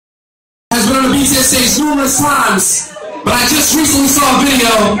on the BTS stage numerous times, but I just recently saw a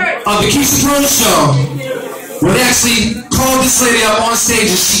video of the Keisha Cole show where they actually called this lady up on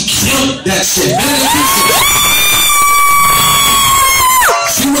stage and she killed that shit. Better than Keisha.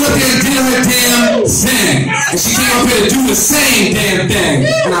 She went up there and did her damn thing. And she came up here to do the same damn thing.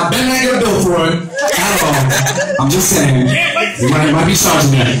 And I bet I get a bill for it at all. I'm just saying. You might be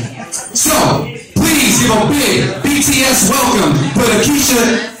charging that. So, please give a big BTS welcome for the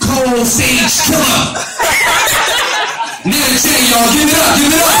Keisha Cole stage killer. NETTA J, y'all. Give it up,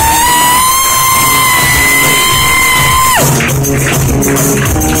 give it up.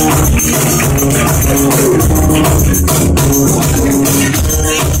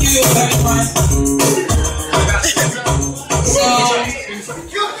 Thank you, everyone. So,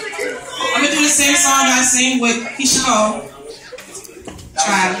 I'm gonna do the same song I sing with Keisha Cole.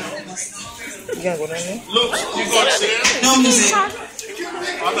 Try. You gotta go down there? Luke, you going to sit down? No music. I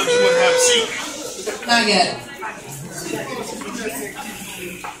thought you wouldn't have a seat. Not yet.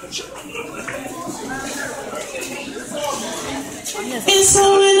 It's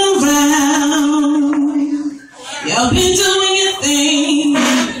going around. Y'all been doing your thing.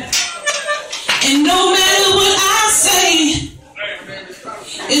 And no matter what I say,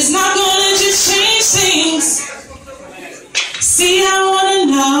 it's not gonna just change things. See, I wanna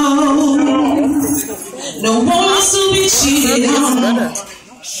know. No one wants to be cheated on.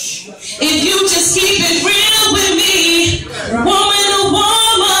 If you just keep it real with me, woman to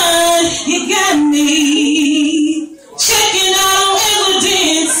woman, you got me. Checking out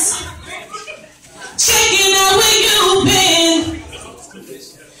evidence, checking out where you've been,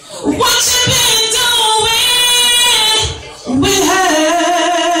 what you been doing with her.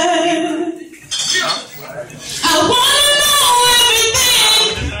 I wanna know everything,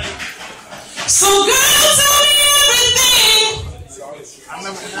 so girl, tell me everything.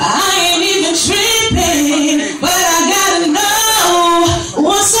 I ain't even tripping, but I gotta know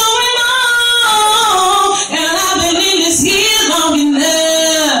what's going on. And I've been in this here long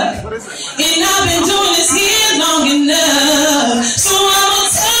enough, and I've been doing this here long enough. So I'ma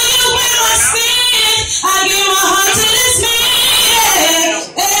tell you where I stand. I give my heart to this man.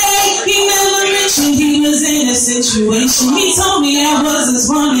 Hey, he never mentioned he was in a situation. He told me I was his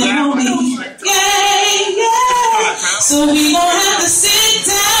one and only. Yeah. So we gon' have to sit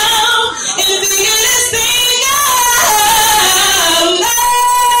down and figure this thing out.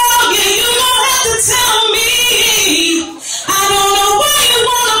 Now, yeah, you gon' have to tell me. I don't know why you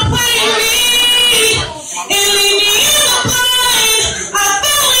wanna play me and leave me in the blind. I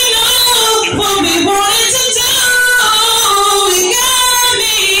thought we knew what we wanted to do. You got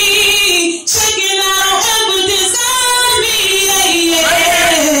me checking out evidence on me. Yeah.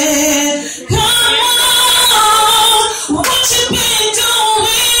 Come on, what you been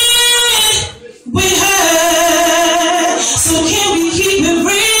doing with her? So can we keep it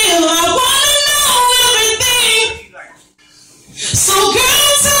real? I wanna know everything. So girl,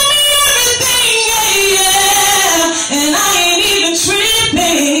 tell me everything, yeah. And I ain't even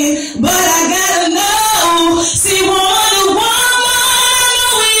tripping, but I gotta know. See, woman to woman, I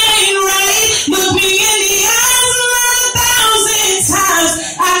know it ain't right. Look me in the eyes 1,000 times.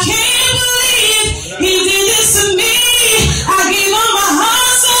 I can't believe he did this to me. I gave up my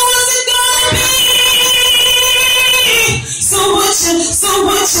heart, so what's it gonna be? So what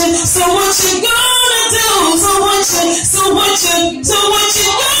you gonna do? So what you gonna do?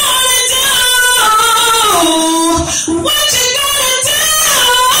 What you gonna do?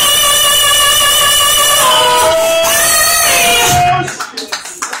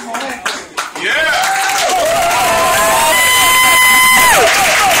 Yeah.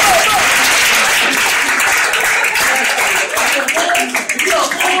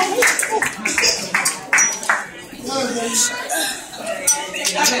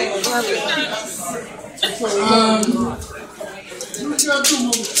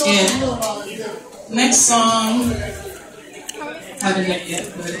 Next song, haven't done it yet,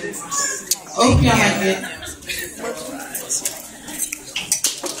 but hope y'all like it.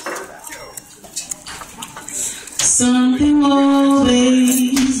 Something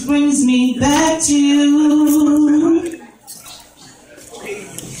always brings me back to you.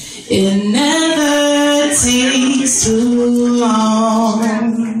 It never takes too long.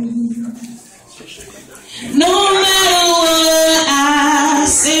 No matter what I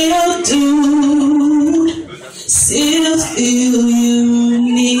say or do, still feel you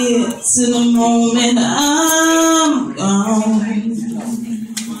near to the moment I'm gone.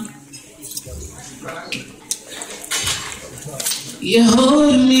 You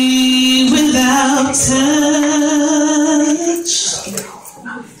hold me without touch.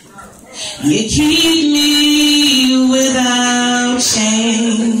 You keep me without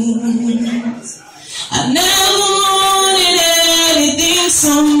chains. I never wanted anything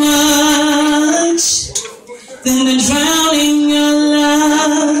so much than to drown in your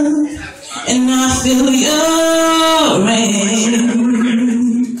love and not feel your rain.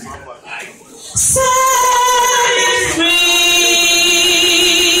 Set me free,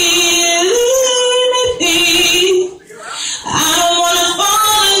 leave me be. I don't wanna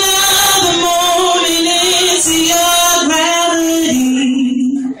fall another moment into your gravity.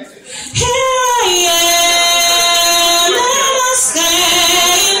 Here I am, and I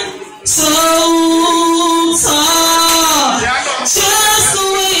stand so tall, just the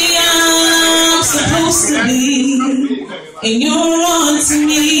way I'm supposed to be, and you're on to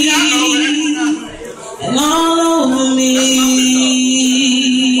me and all over me.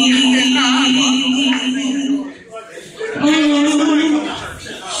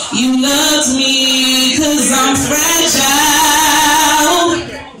 You loved me 'cause I'm fragile.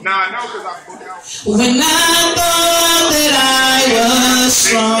 When I thought that I was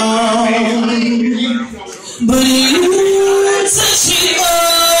strong, but you touched me for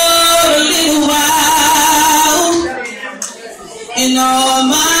a little while, and all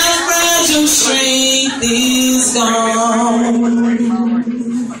my fragile strength is gone.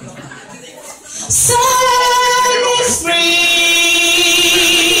 Set me free,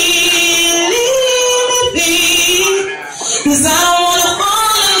 leave me be, 'cause I don't wanna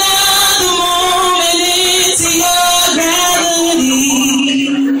fall another moment into your gravity.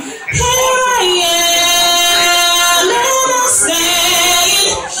 Here I am, and I stand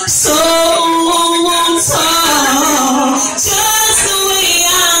so tall, just the way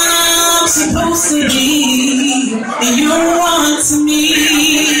I'm supposed to be, and you're on to me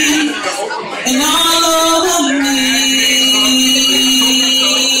and all over me.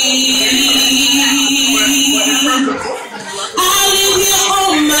 I live here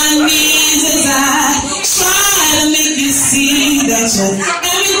on my knees as I try to make you see that you're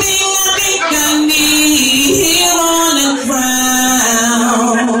everything I think I need here on the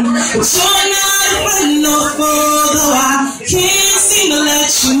ground. But you're not a friend or foe, though I can't seem to let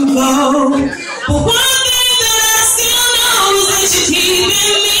you go. But one thing that I still know is that you're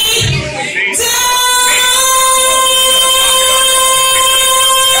keeping me down.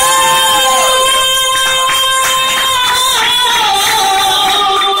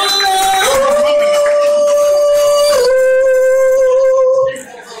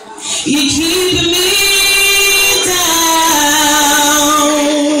 You're keeping me down.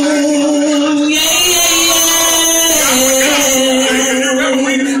 Yeah, yeah, yeah.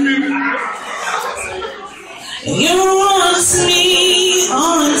 You're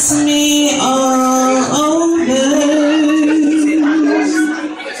on to me all over.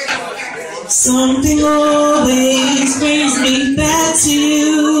 Something always brings me back to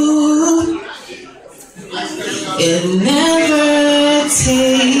you. It never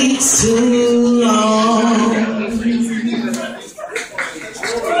takes too long.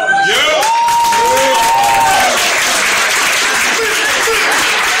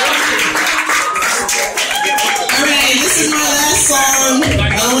 Alright, this is my last song. I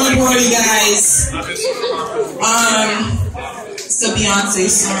don't want to bore you guys. It's the Beyonce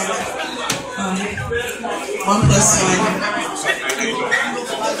song. 1+1.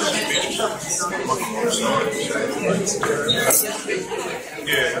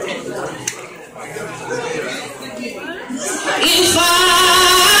 If I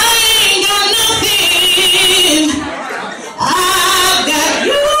ain't got nothing, I've got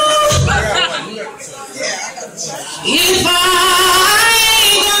you. If I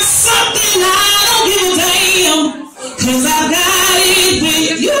ain't got something, I don't give a damn, 'cause I've got it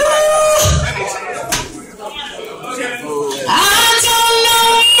with you. I don't know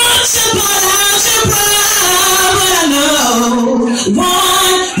much about algebra, but I know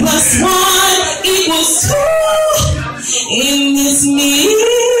 1+1 equals 2. And it's me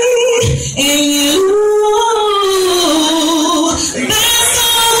and you. That's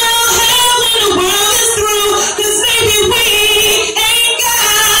all we'll have when the world is through, 'cause baby we ain't got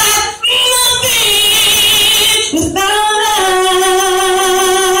nothing without love.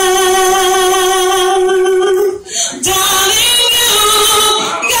 Darling, you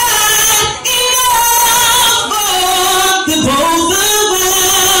got enough for the both of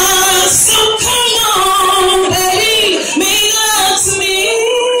us. So come on, baby, make love to me.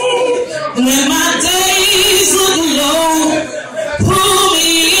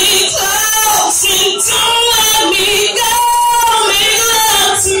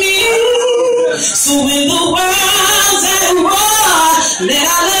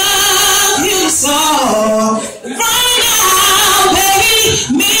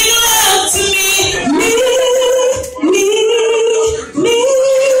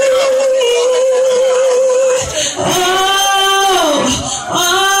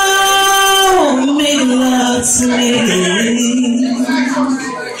 Hey,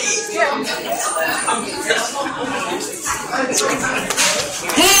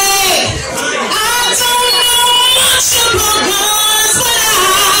 I don't know much about guns, but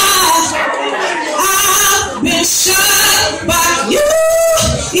I've been shot by you,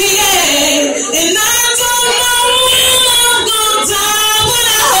 yeah. And I don't know when I'm gonna die, but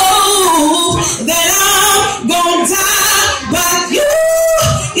I hope that I'm gonna die by you,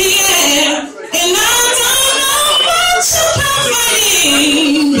 yeah. And I don't know much about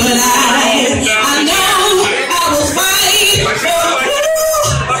fighting, but I know I will fight for you.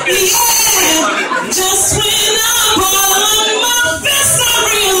 Yeah, just when I balled my fist, I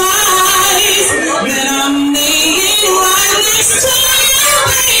realized that I'm laying right next to you,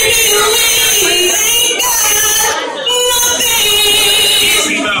 baby. We ain't got nothing.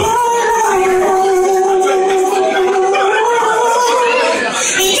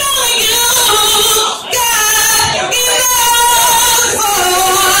 And only you got enough for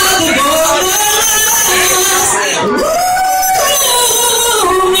the both of us.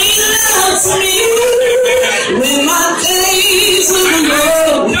 To me, when my days of the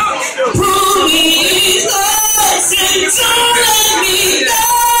road, pull me close and don't let me go.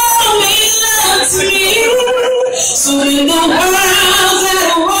 Make love to me, so in the world's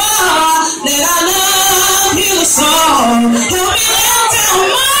at war, that I love you so. Help me let down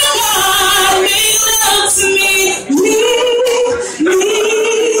my guard. Make love to me, me.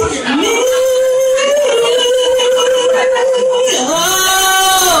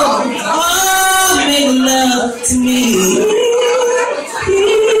 Love to me.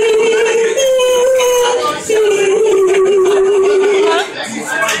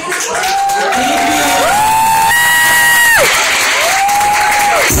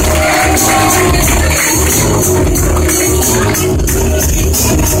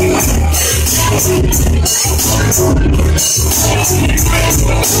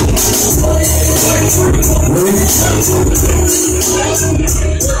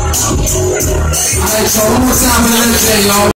 Alright, so one more time for NETTA J, y'all.